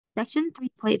Section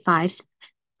 3.5,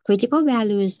 critical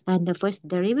values and the first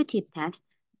derivative test.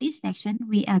 This section,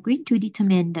 we are going to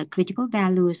determine the critical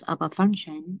values of a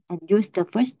function and use the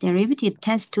first derivative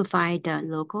test to find the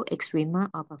local extrema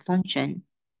of a function.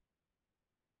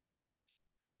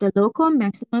 The local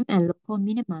maximum and local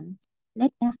minimum.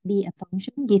 Let f be a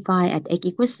function defined at x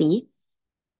equals c.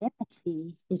 F at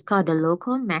c is called the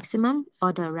local maximum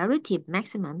or the relative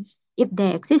maximum if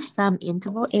there exists some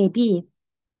interval ab,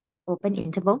 open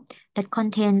interval, that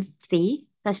contains c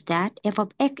such that f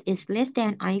of x is less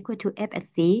than or equal to f at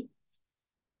c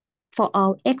for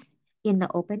all x in the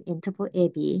open interval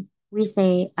ab. We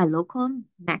say a local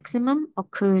maximum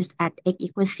occurs at x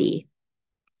equals c.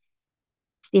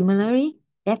 Similarly,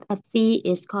 f at c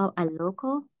is called a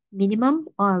local minimum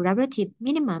or relative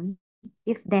minimum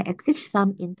if there exists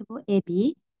some interval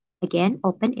ab, again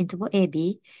open interval ab,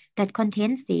 that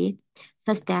contains c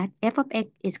such that f of x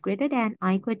is greater than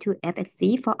or equal to f at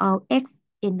c for all x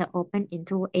in the open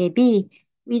interval ab.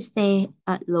 We say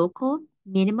a local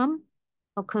minimum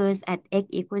occurs at x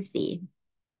equals c.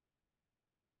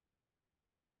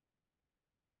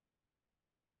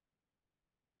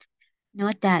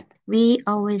 Note that we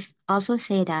always also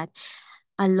say that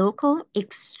a local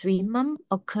extremum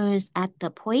occurs at the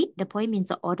point. The point means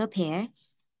the order pair.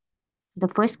 The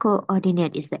first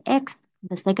coordinate is the x,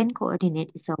 the second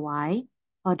coordinate is a y,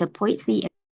 or the point C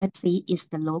at C is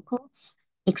the local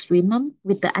extremum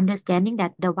with the understanding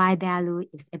that the y value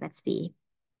is f at C,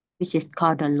 which is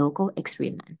called the local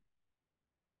extremum.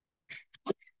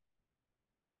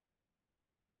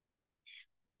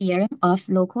 Theorem of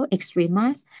local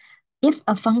extrema. If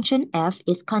a function f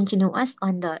is continuous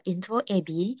on the interval ab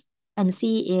and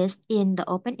c is in the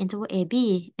open interval ab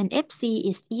and fc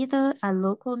is either a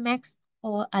local max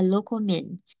or a local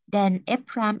min, then f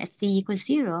prime at c equals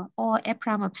 0 or f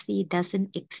prime of c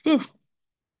doesn't exist.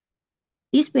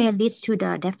 This way leads to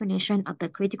the definition of the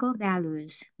critical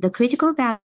values. The critical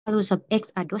values of x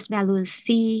are those values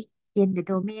c in the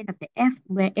domain of the f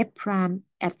where f prime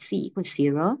at c equals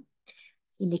 0,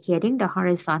 indicating the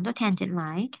horizontal tangent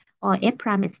line, or f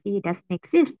prime at c doesn't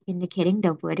exist, indicating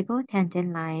the vertical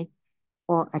tangent line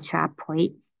or a sharp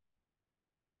point.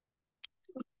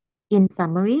 In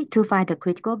summary, to find the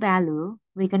critical value,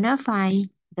 we're gonna find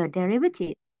the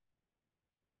derivative.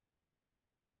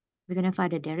 We're gonna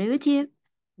find the derivative.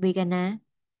 We're gonna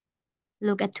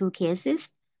look at two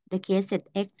cases. The case that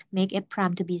x make f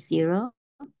prime to be 0,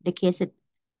 the case that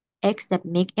x that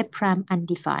make f prime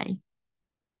undefined.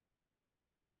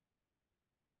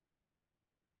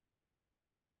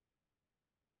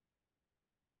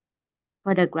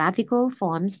 For the graphical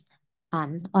forms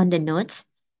on the notes,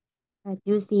 as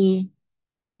you see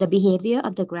the behavior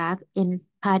of the graph in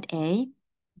part A,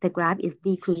 the graph is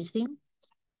decreasing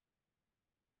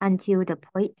until the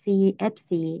point C,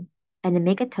 FC, and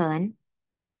make a turn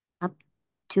up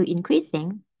to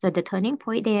increasing. So the turning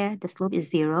point there, the slope is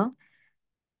 0.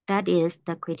 That is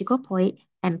the critical point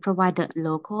and provide the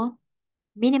local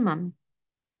minimum.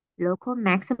 Local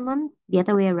maximum, the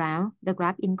other way around, the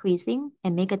graph increasing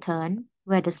and make a turn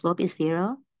where the slope is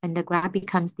 0 and the graph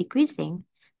becomes decreasing.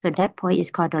 So that point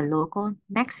is called the local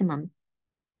maximum.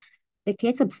 The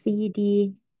case of C,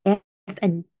 D, F,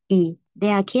 and E,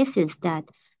 there are cases that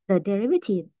the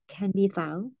derivative can be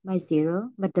found by 0,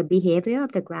 but the behavior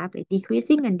of the graph is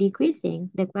decreasing and decreasing.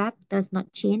 The graph does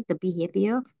not change the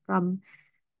behavior from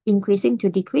increasing to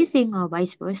decreasing or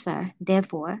vice versa.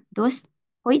 Therefore, those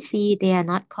points C, they are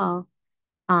not called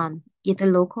either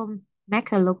local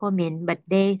max or local min, but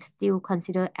they still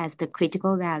consider as the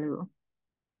critical value.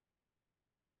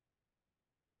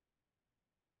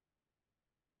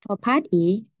 For part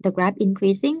E, the graph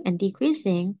increasing and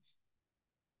decreasing,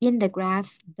 in the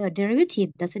graph, the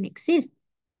derivative doesn't exist,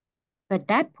 but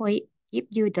that point gives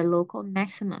you the local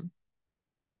maximum.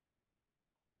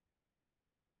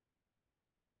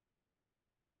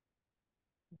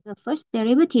 The first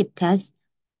derivative test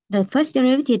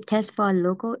for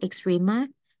local extrema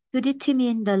to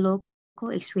determine the local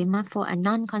extrema for a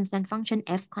non-constant function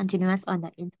f continuous on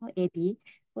the interval ab.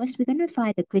 First, we're going to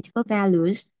find the critical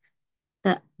values,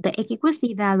 the x equals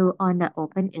c value on the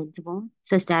open interval,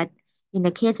 such that in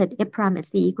the case that f prime at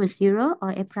c equals 0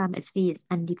 or f prime at c is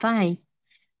undefined.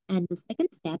 And the second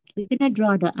step, we're going to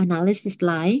draw the analysis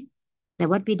line, like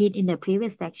what we did in the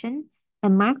previous section,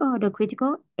 and mark all the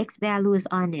critical x values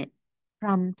on it.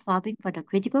 From solving for the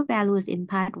critical values in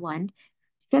part 1,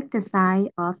 check the sign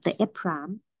of the f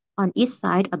prime on each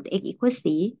side of the x equals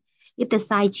c. If the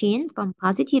sign change from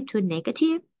positive to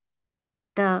negative,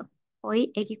 the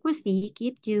point x equals c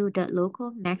gives you the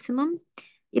local maximum.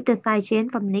 If the sign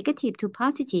change from negative to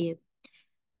positive,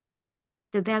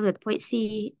 the value at point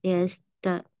C is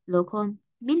the local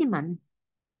minimum.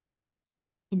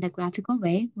 In the graphical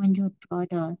way, when you draw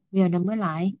the real number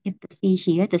line, if the C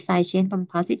here, the sign change from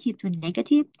positive to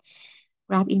negative,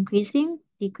 graph increasing,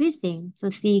 decreasing. So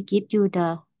C gives you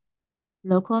the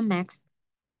local max.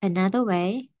 Another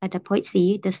way, at the point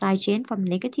C, the sign change from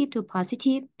negative to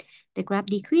positive, the graph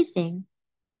decreasing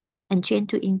and change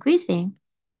to increasing.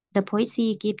 The point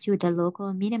C gives you the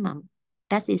local minimum.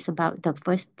 That is about the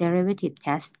first derivative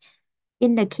test.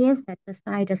 In the case that the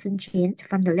sign doesn't change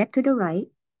from the left to the right,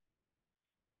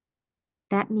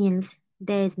 that means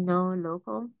there is no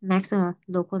local max or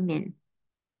local min.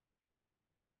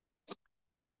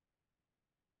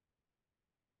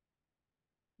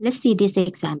 Let's see this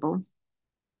example.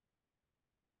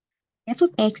 F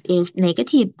of x is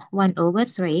negative 1 over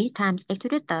 3 times x to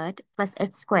the third plus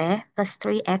x squared plus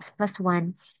 3x plus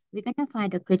 1. We're going to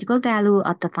find the critical value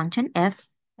of the function f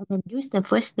and then use the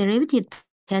first derivative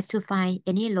test to find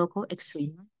any local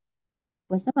extrema.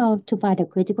 First of all, to find the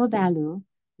critical value,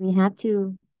 we have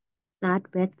to start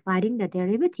with finding the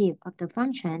derivative of the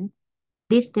function.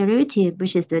 This derivative,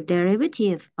 which is the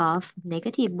derivative of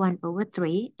negative 1 over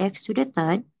 3 x to the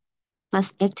third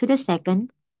plus x to the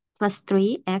second plus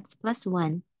 3x plus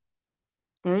 1.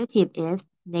 Derivative is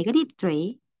negative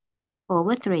 3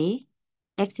 over 3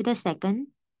 x to the second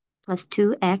plus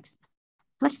 2x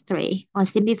plus 3, or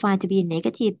simplified to be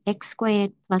negative x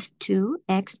squared plus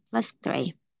 2x plus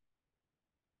 3.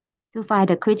 To find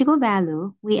the critical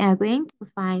value, we are going to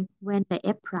find when the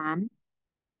f prime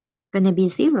going to be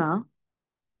 0.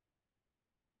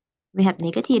 We have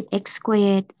negative x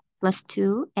squared plus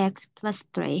 2x plus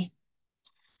 3.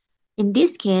 In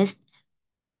this case,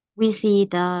 we see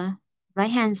the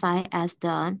right-hand side as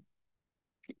the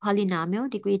polynomial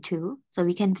degree 2, so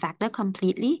we can factor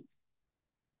completely.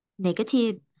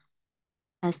 Negative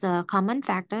as a common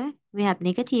factor, we have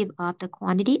negative of the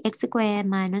quantity x squared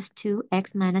minus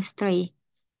 2x minus 3.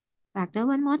 Factor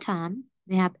one more time,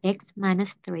 we have x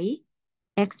minus 3,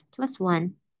 x plus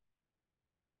 1.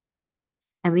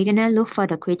 And we're going to look for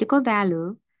the critical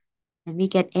value. And we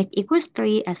get x equals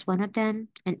 3 as one of them,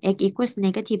 and x equals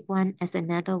negative 1 as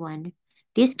another one.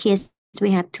 This case,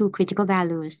 we have two critical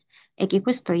values, x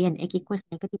equals 3 and x equals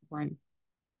negative 1.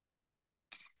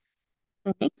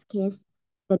 The next case,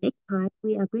 the next part,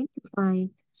 we are going to find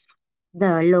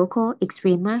the local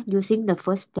extrema using the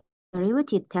first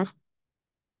derivative test.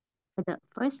 For the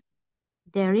first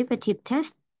derivative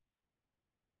test,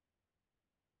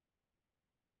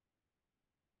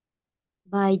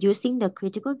 by using the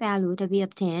critical value that we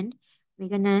obtained, we're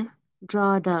gonna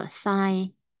draw the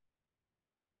sign,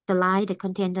 the line that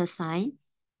contains the sign.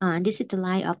 This is the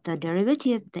line of the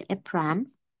derivative, the f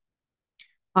prime.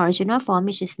 Original form,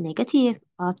 which is negative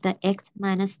of the x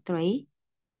minus 3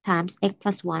 times x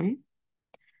plus 1.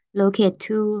 Locate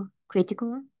two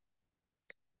critical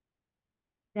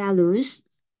values,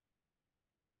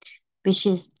 which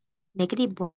is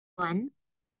negative 1,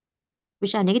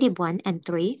 which are negative 1 and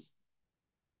 3.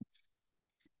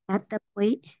 At the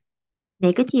point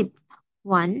negative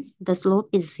 1, the slope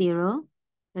is 0.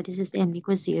 So this is m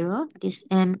equals 0. This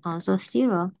m also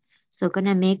 0. So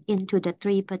gonna make into the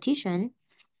 3 partition.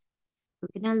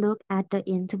 We're gonna look at the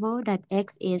interval that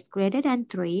x is greater than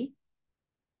 3,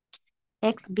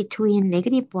 x between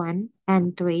negative 1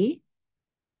 and 3,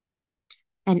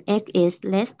 and x is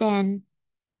less than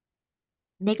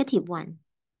negative 1.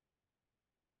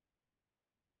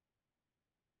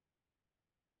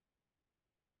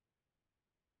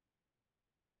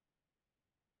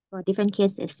 For different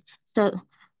cases. So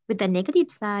with the negative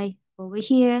side over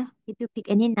here, if you pick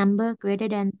any number greater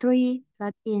than 3,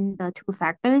 plug in the two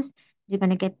factors, you're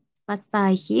gonna get plus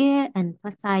sign here and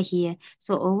plus sign here.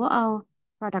 So overall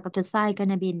product of the side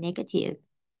gonna be negative.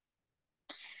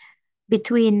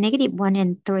 Between negative 1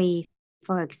 and 3,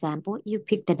 for example, you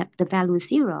pick the value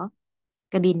 0,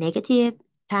 can be negative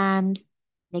times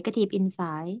negative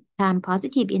inside times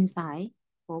positive inside.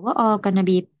 Overall gonna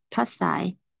be plus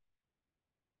sign.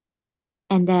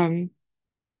 And then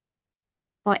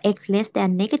for x less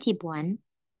than negative 1,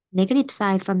 negative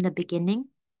sign from the beginning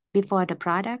before the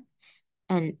product,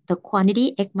 and the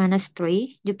quantity x minus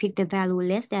 3, you pick the value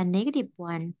less than negative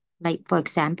 1. Like for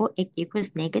example, x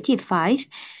equals negative 5.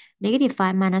 Negative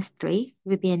 5 minus 3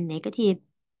 remain negative.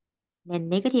 Then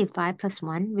negative 5 plus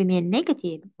 1 remain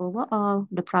negative. Overall,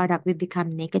 the product will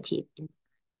become negative.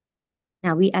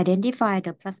 Now we identify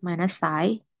the plus minus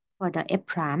sign for the f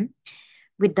prime.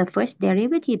 With the first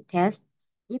derivative test,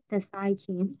 if the sign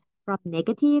change from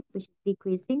negative, which is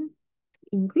decreasing,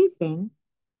 to increasing,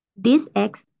 this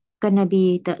x gonna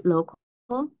be the local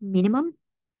minimum.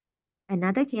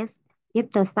 Another case,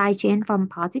 If the sign change from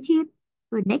positive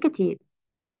to negative,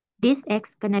 this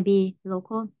x gonna be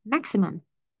local maximum.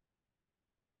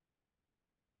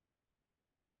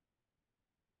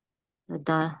 So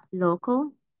the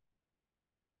local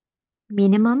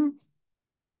minimum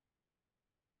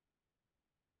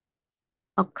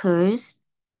occurs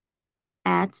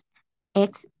at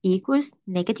x equals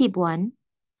 -1,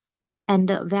 and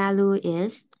the value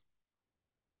is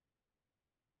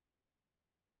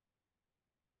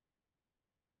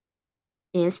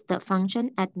the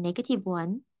function at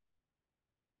 -1,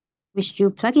 which you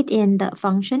plug it in the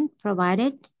function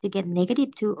provided to get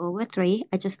 -2/3.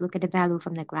 I just look at the value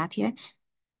from the graph here.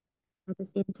 At the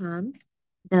same time,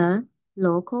 the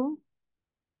local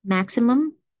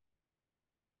maximum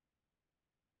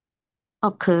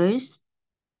occurs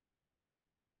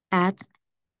at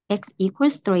x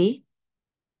equals 3,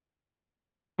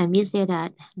 and we say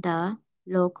that the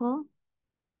local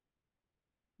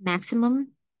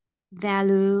maximum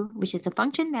value, which is the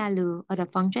function value, or the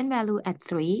function value at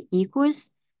 3 equals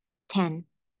 10.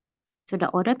 So the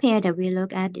order pair that we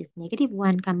look at is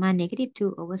 -1,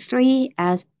 -2/3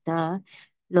 as the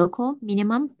local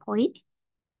minimum point.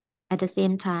 At the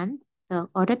same time, the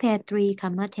order pair 3,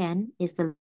 10 is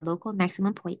the local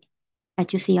maximum point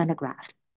that you see on the graph.